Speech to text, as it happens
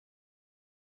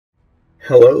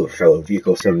Hello, fellow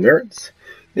vehicle sim nerds.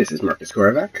 This is Marcus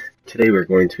Goravak. Today we're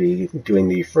going to be doing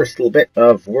the first little bit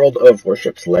of World of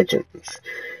Warships Legends.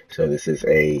 So this is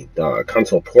a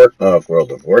console port of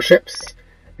World of Warships,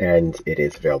 and it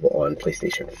is available on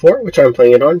PlayStation 4, which I'm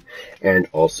playing it on, and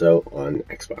also on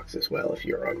Xbox as well if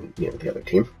you're on the other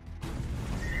team.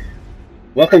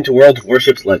 Welcome to World of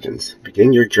Warships Legends.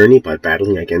 Begin your journey by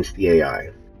battling against the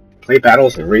AI. Play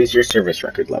battles and raise your service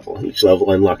record level. Each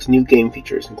level unlocks new game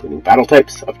features, including battle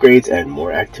types, upgrades, and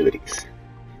more activities.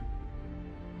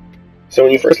 So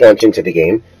when you first launch into the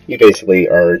game, you basically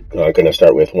are going to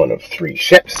start with one of three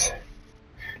ships.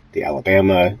 The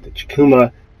Alabama, the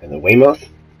Chikuma, and the Weymouth.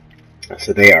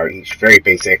 So they are each very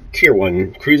basic Tier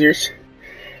 1 cruisers.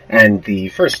 And the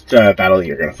first battle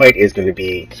you're going to fight is going to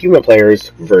be human players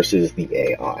versus the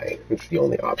AI. It's the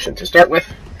only option to start with,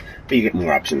 but you get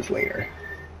more options later.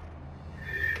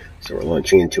 So we're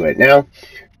launching into it now.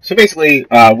 So basically,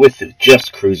 with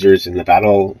just cruisers in the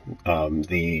battle,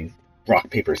 the rock,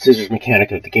 paper, scissors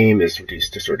mechanic of the game is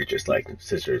reduced to sort of just like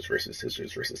scissors versus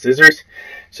scissors versus scissors.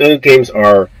 So games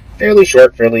are fairly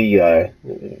short, fairly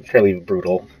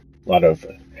brutal. A lot of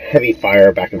heavy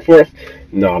fire back and forth.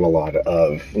 Not a lot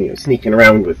of sneaking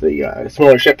around with the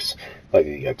smaller ships like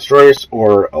the destroyers,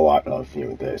 or a lot of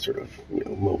the sort of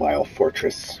mobile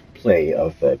fortress play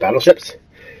of the battleships.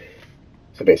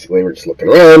 So basically, we're just looking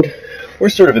around. We're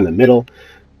sort of in the middle.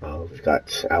 We've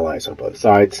got allies on both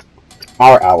sides.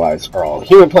 Our allies are all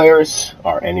human players.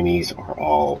 Our enemies are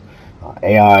all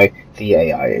AI. The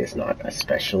AI is not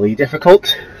especially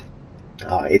difficult.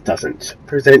 It doesn't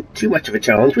present too much of a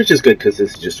challenge, which is good because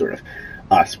this is just sort of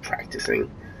us practicing.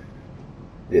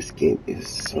 This game is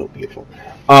so beautiful.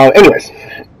 Anyways,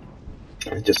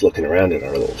 just looking around at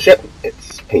our little ship.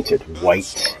 It's painted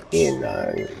white in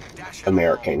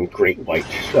American Great White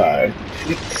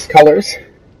Fleet colors.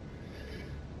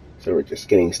 So we're just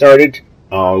getting started.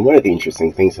 One of the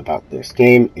interesting things about this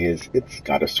game is it's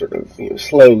got a sort of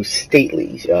slow,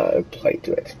 stately play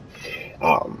to it.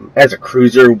 As a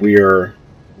cruiser, we're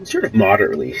sort of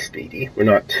moderately speedy. We're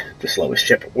not the slowest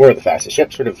ship or the fastest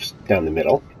ship, sort of down the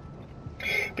middle.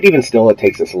 But even still, it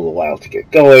takes us a little while to get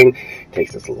going. It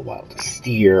takes us a little while to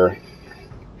steer.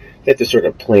 You have to sort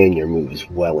of plan your moves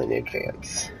well in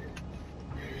advance.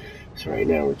 So right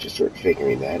now we're just sort of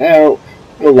figuring that out.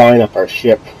 We'll line up our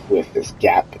ship with this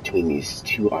gap between these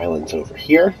two islands over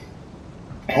here,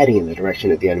 heading in the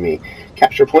direction of the enemy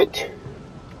capture point.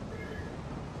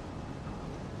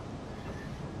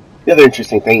 The other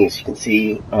interesting thing is you can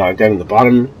see down in the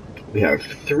bottom, we have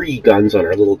three guns on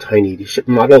our little tiny ship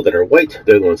model that are white.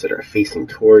 They're the ones that are facing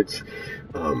towards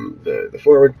the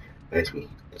forward. As we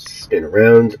spin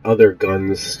around, other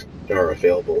guns are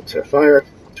available to fire.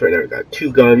 So right now we've got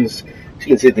two guns. So you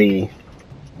can see the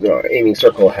aiming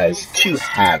circle has two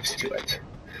halves to it.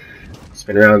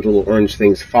 Spin around, little orange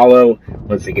things follow.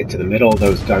 Once they get to the middle,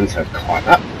 those guns have caught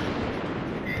up.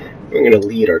 We're going to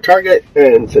lead our target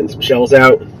and send some shells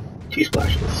out. 2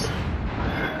 splashes.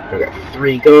 We've got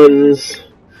 3 guns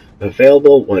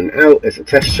available, 1 out as a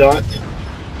test shot.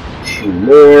 2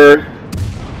 more.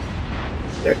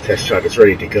 That test shot is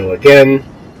ready to go again.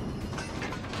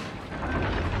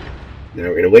 Now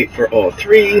we're going to wait for all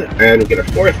 3, and we get a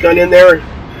 4th gun in there.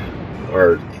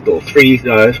 Our little 3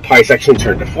 pie sections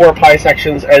turn to 4 pie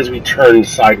sections. As we turn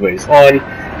sideways on,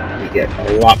 we get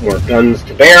a lot more guns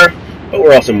to bear, but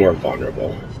we're also more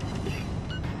vulnerable.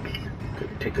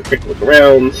 Take a quick look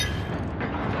around.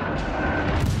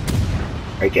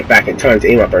 I get back in time to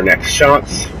aim up our next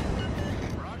shots.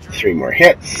 3 more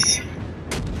hits.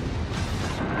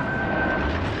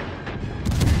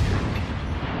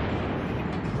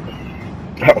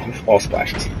 Oh, all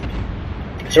splashes.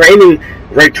 So we're aiming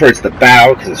right towards the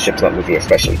bow because the ship's not moving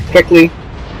especially quickly.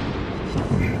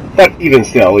 But even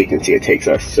still, you can see it takes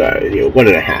us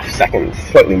 1.5 seconds,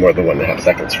 slightly more than 1.5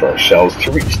 seconds for our shells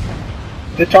to reach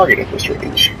the target at this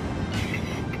range.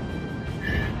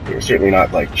 We're certainly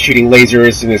not like shooting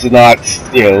lasers, and this is not,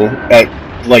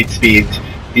 at light speed.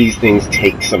 These things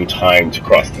take some time to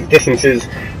cross these distances,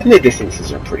 and the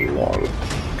distances are pretty long.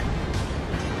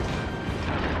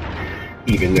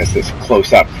 Even this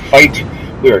close-up fight,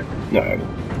 we're a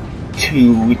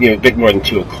bit more than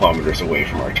 2 kilometers away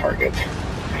from our target.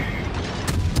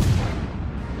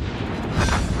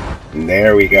 And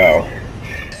there we go.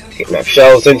 Get enough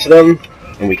shells into them,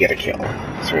 and we get a kill.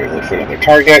 So we're going to look for another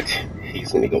target.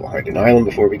 He's going to go behind an island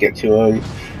before we get to him.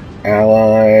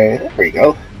 Ally. There we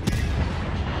go.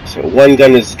 So 1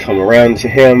 gun has come around to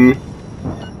him.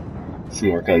 Some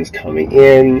more guns coming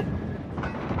in.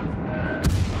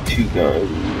 2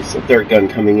 guns. A 3rd gun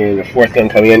coming in. A 4th gun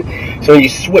coming in. So when you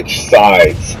switch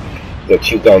sides, The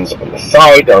two guns on the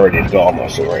side are ready to go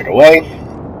almost right away,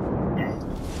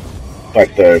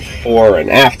 but the fore and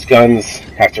aft guns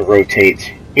have to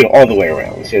rotate, all the way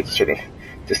around. So you have to sort of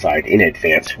decide in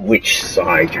advance which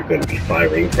side you're going to be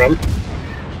firing from.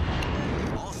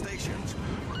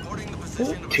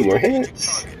 Two more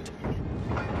hits.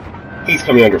 He's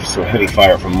coming under some heavy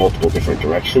fire from multiple different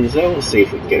directions, though. We'll see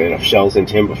if we can get enough shells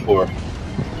into him before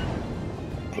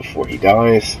he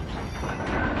dies.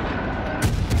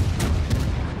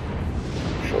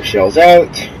 4 shells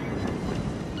out.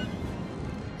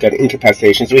 Got an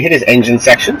incapacitation. So we hit his engine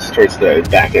sections towards the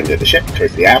back end of the ship,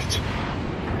 towards the aft.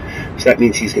 So that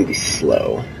means he's going to be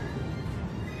slow.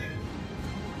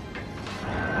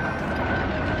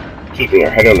 Keeping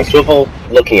our head on a swivel,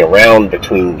 looking around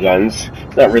between guns.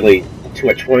 Not really too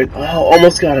much point. Oh,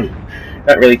 almost got him.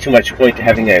 Not really too much point to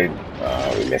having a...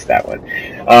 we missed that one.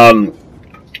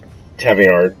 To having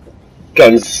our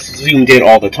guns zoomed in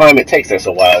all the time. It takes us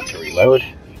a while to reload.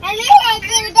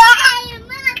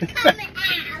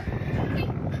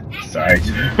 Sorry,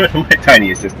 my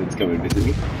tiny assistant's coming to visit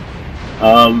me.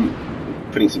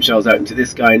 Putting some shells out into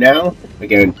this guy now.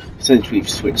 Again, since we've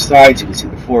switched sides, you can see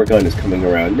the fore gun is coming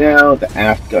around now. The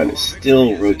aft gun is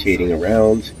still rotating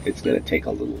around. It's going to take a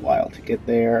little while to get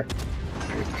there.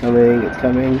 It's coming, it's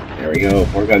coming. There we go.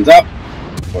 4 guns up.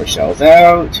 4 shells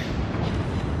out.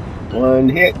 1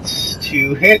 hit.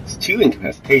 2 hits. 2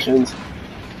 incapacitations.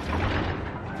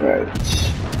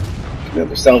 Alright.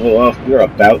 Another salvo off. We're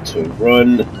about to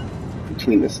run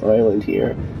between this island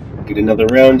here. Get another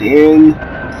round in.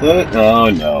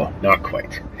 Oh no, not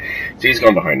quite. So he's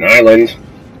gone behind an island.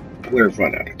 We've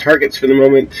run out of targets for the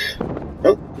moment.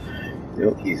 Oh,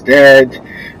 no, he's dead.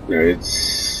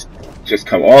 It's just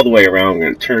come all the way around.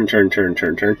 We're going to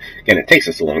turn. Again, it takes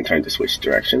us a long time to switch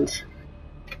directions.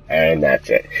 And that's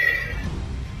it.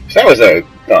 So that was a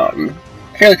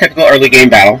fairly typical early game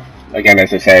battle. Again,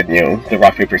 as I said, the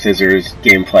rock, paper, scissors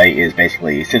gameplay is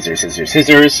basically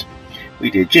scissors. We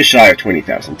did just shy of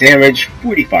 20,000 damage,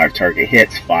 45 target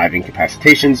hits, 5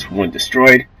 incapacitations, 1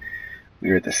 destroyed. We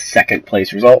were the 2nd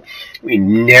place result. We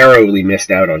narrowly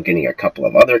missed out on getting a couple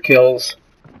of other kills.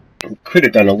 We could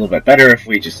have done a little bit better if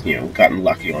we just, gotten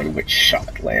lucky on which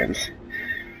shot lands.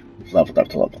 We've leveled up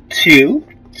to level 2,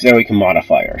 so now we can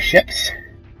modify our ships.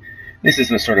 This is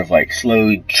the sort of like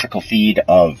slow trickle feed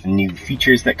of new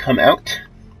features that come out.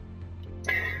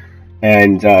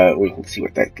 And we can see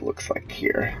what that looks like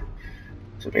here.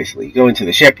 So basically, you go into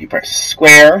the ship, you press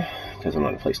square, because I'm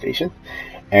on a PlayStation,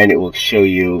 and it will show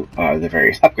you the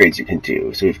various upgrades you can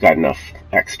do. So we've got enough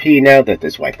XP now that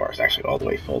this white bar is actually all the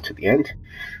way full to the end.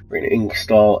 We're going to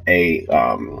install a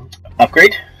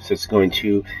upgrade, so it's going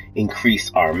to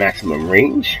increase our maximum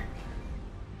range,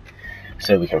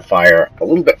 so we can fire a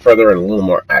little bit further and a little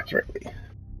more accurately.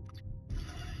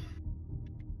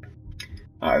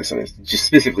 This one is just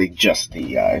specifically just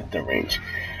the range.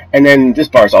 And then this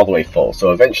bar is all the way full,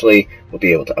 so eventually we'll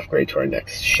be able to upgrade to our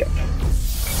next ship.